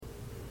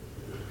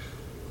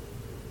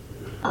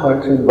I'd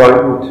like to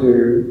invite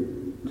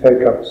you to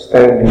take up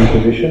standing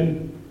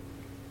position.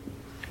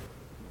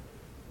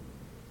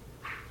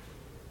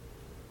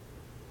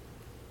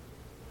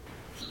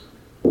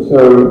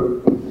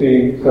 So we've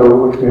been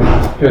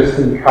just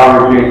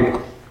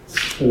encouraging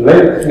the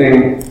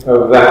lengthening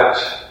of that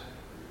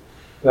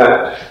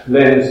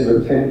lens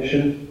of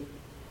attention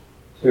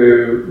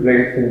to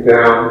lengthen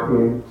down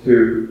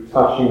into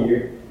touching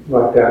it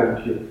right down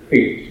into your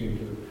feet,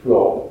 into the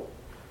floor.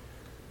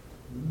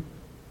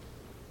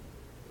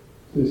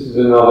 This is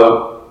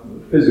another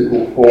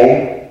physical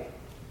form,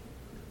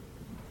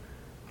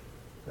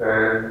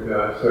 and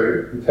so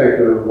it can take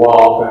a little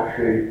while to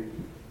actually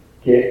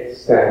get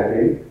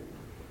standing.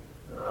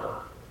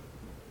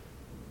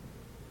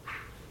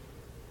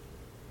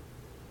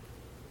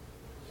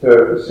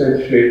 So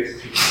essentially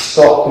it's to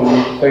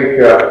soften, so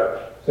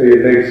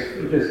your legs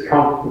are just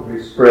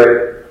comfortably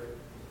spread,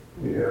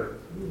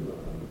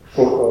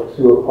 foot or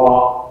two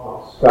apart,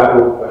 not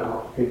straddled but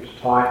not pinched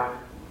tight,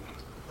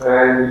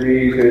 and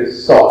leave it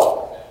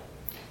soft,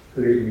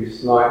 leaving you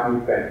slightly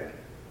bent.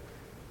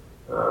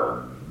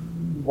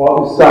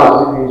 What this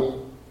does, it means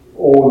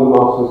all the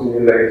muscles in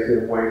your legs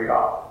then wake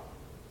up.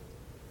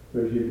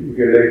 If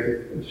your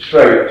legs are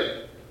straight,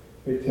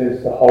 it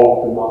tends to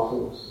hold the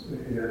muscles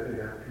in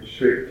a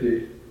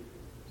constricted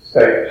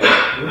state.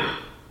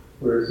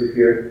 Whereas if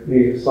your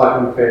knees are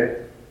slightly bent,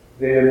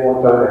 they're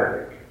more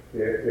dynamic.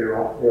 They're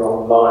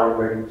on line,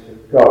 ready to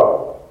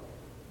go.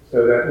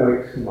 So that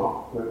wakes them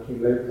up. Wake your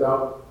legs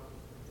up,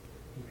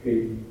 your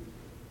feet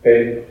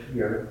bend,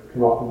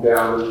 come up and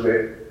down a little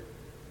bit,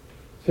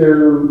 to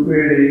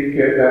really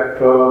get that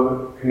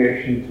firm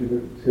connection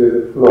to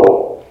the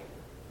floor.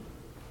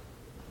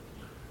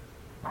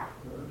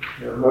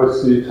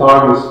 Most of the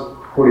time is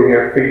putting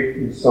our feet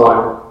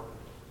inside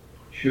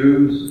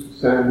shoes,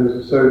 sandals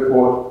and so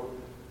forth,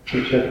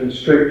 which have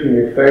constricting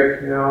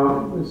effect.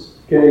 Now it's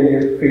getting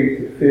your feet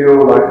to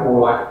feel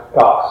more like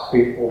duck's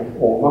feet or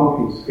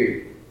monkey's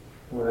feet,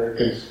 where they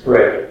can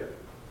spread.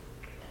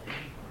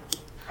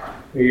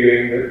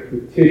 Feeling that the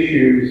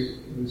tissues,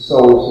 the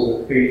soles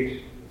of the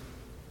feet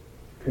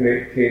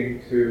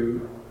connecting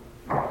to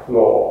the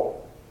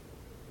floor,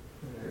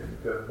 and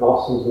the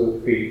muscles of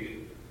the feet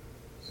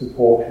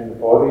supporting the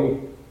body.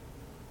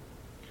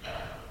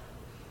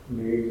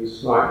 Knees are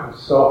slightly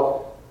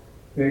soft.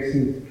 Next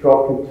thing is to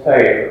drop your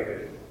tail a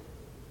bit.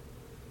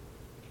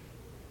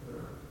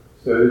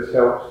 So this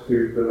helps to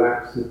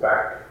relax the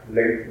back,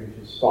 lengthen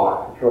your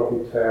spine. To drop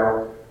your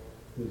tail,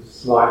 there's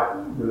slight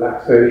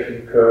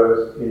relaxation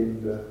occurs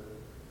in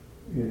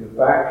the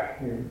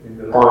back, in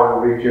the spinal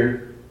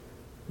region,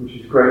 which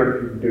is great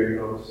if you're doing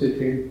it on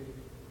sitting,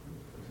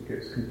 because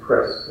it gets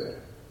compressed there.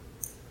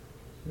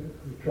 So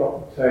you drop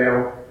the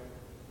tail,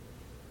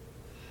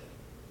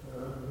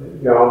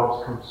 let the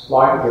arms come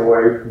slightly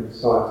away from the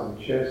sides of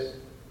the chest,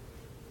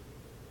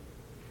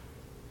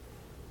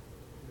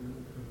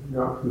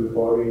 coming up to the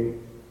body,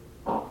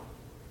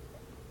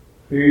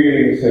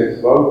 feeling a sense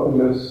of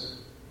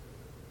openness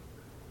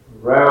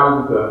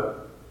around the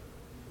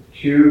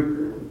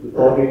tube of the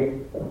body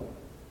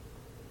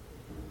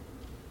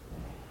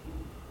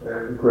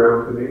and the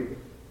ground beneath.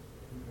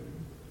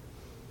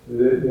 So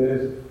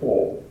there's a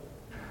form.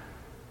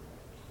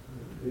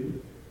 The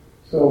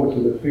soles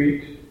of the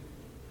feet,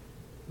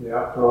 the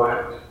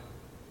upright,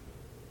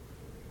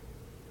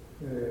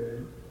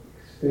 and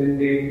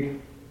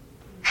extending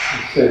the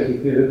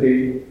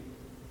sensitivity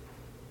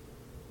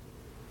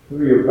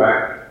through your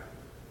back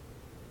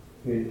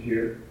into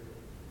your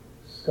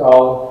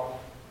skull,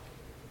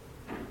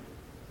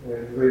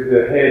 and with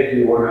the head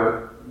you want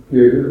to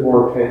give a little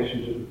more attention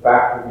to the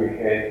back of your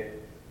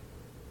head,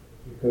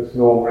 because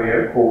normally,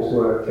 of course,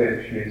 all our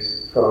attention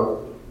is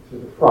thrown to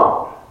the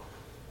front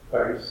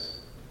face.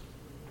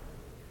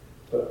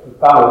 But for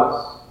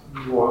balance,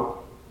 you want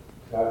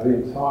to have the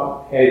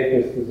entire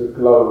head just as a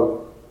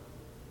globe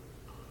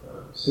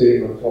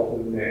sitting on top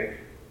of the neck.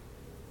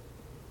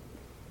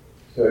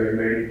 So you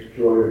may need to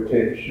draw your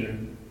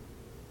attention,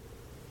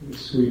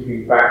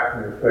 sweeping back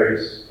from your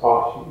face,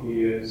 past your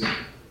ears,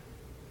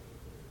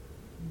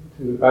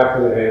 to the back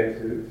of the head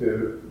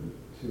to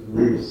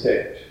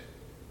reset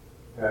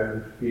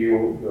and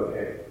feel your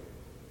head.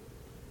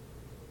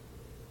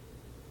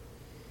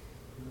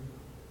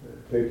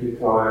 Take your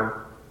time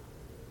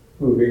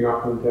moving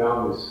up and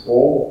down this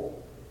form.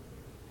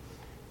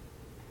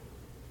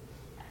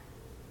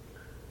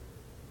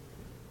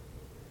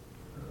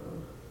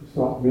 It's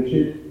not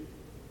rigid,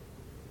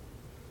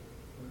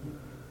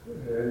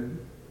 and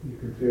you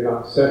can feel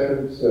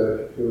unsettled, so if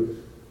it feels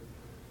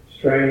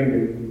strained,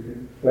 you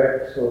can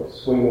flex or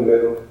swing a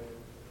little.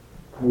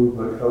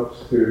 Movement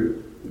helps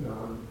to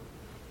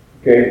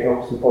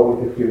helps the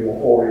body to feel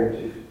more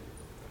oriented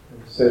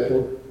and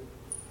settled.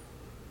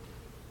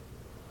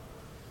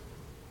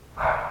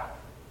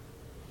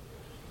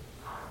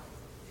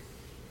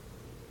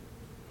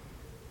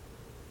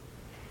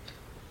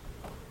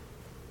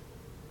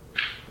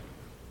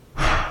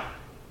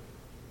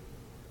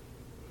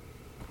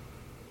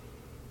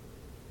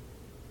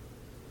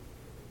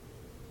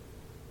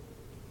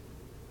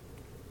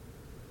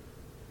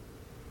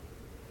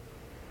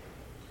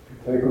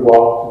 take a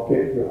while to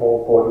get your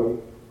whole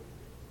body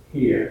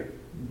here.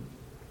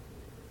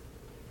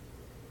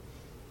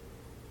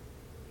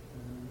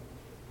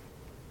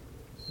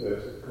 So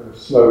it's a kind of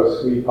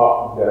slow sweep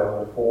up and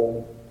down the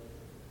form,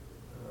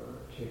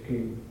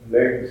 checking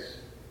legs,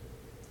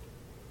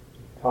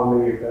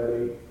 tummy,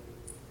 belly,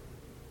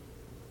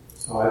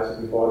 sides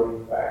of the body,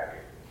 back,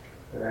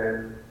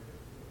 and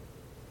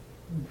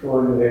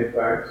drawing the head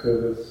back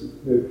so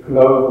the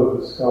globe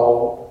of the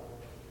skull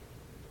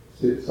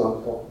sits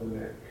on top of the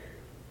neck,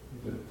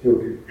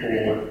 tilted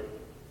forward.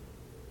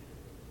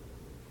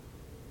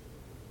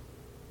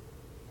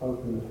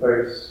 Open the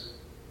face.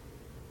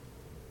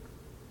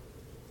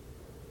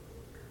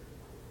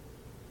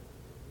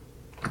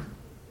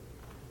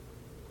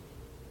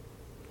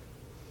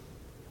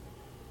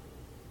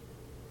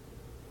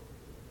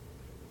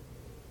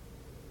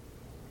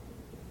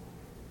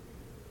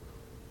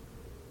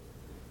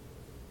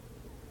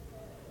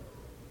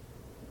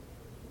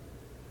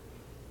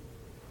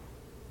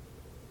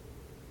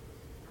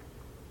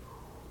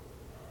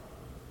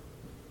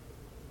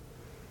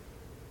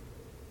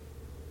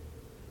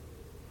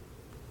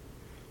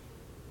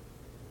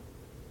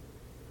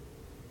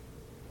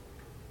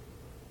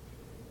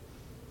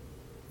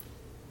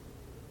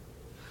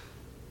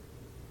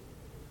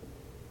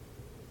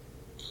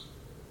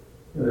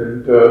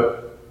 And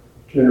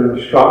general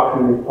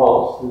instruction in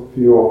parts that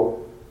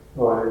feel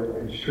either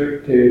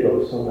constricted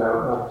or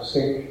somehow out of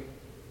sync.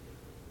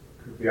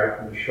 Could be up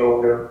in the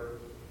shoulder.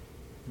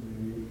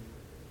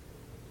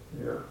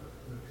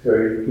 So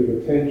you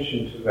give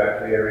attention to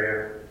that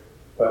area,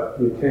 but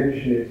the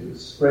attention is a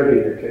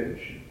spreading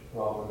attention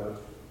rather than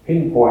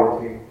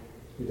pinpointing.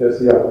 It does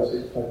the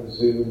opposite, it's like a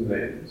zoom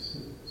lens.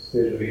 It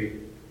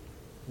steadily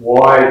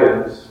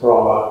widens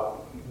from a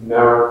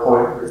narrow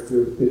point where it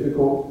feels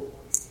difficult.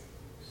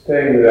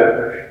 Staying with that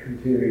pressure,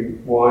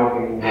 continuing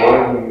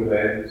widening the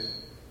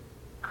lens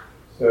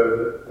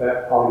so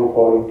that part of your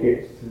body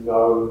gets to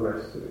know the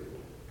rest of it.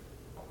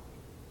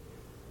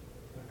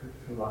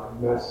 Like a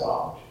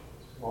massage.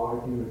 It's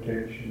widening your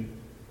attention.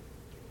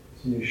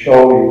 It's in your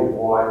shoulder, you can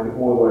widen it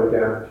all the way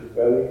down to your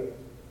belly.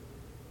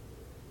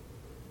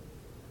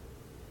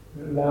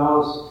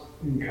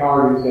 It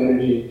encourages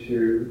energy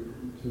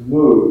to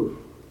move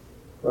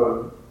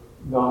from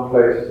numb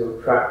places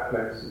or trapped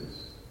places.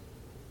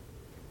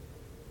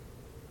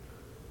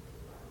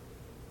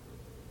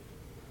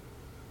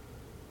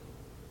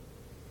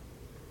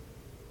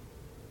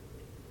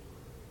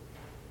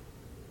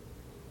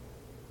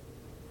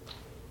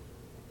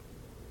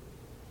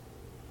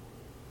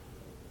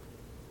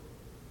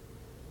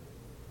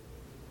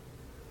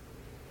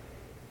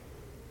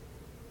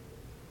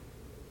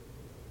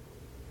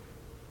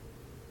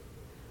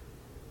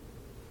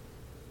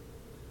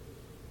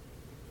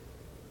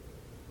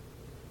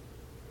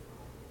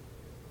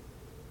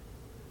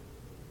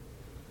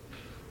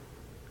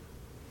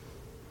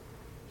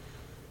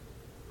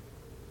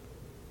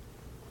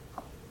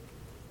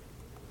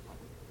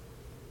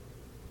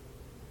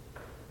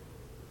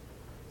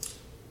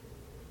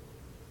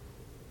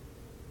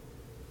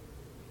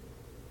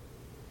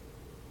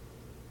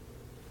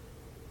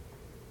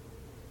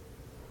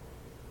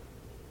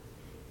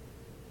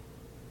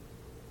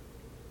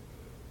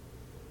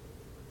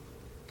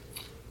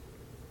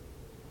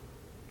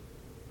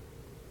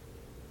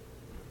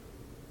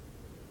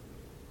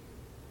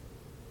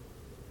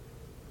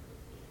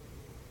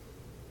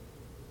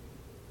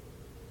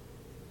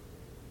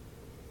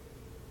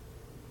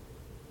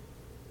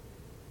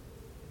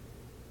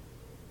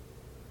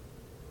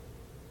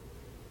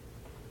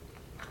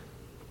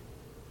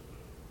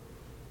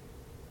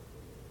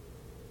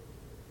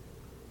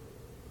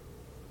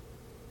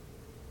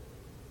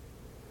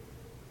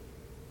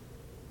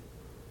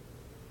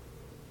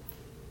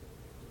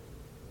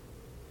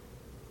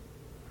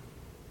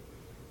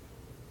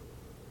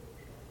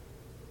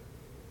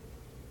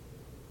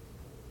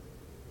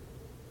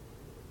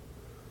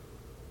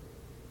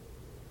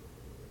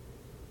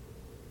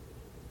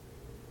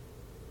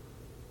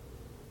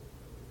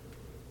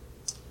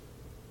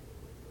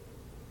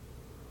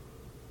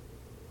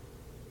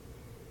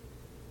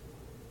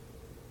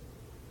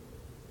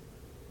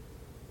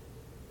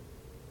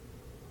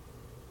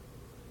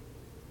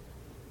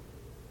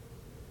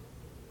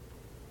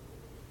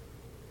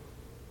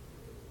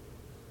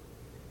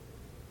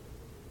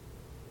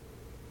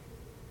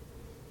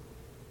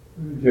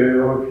 In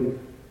general, if you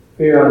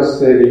feel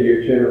unsteady,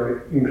 your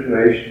general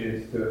inclination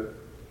is to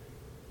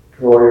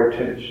draw your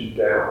attention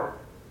down.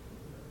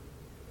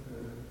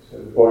 So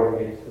the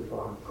body needs to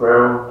find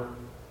ground,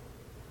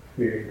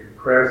 feeling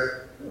compressed,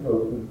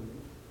 open,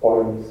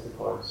 body needs to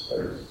find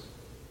space.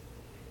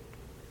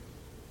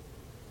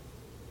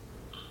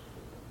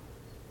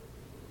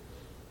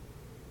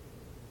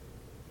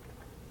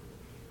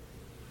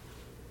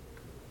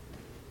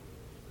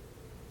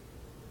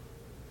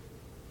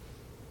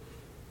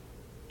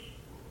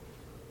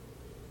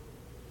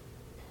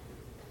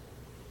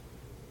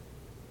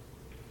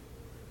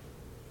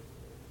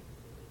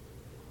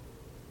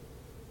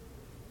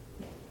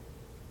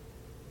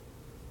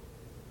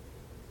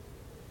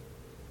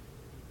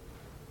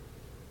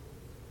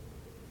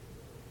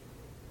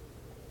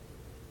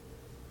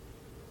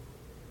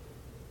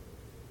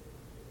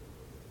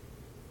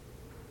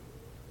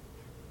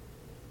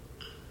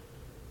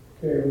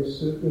 Okay,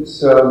 let's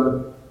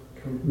return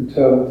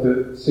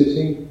to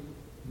sitting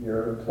in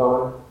your own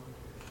time.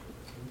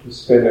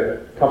 Just spend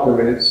a couple of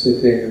minutes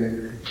sitting and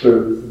then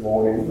conclude the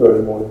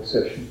early morning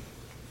session.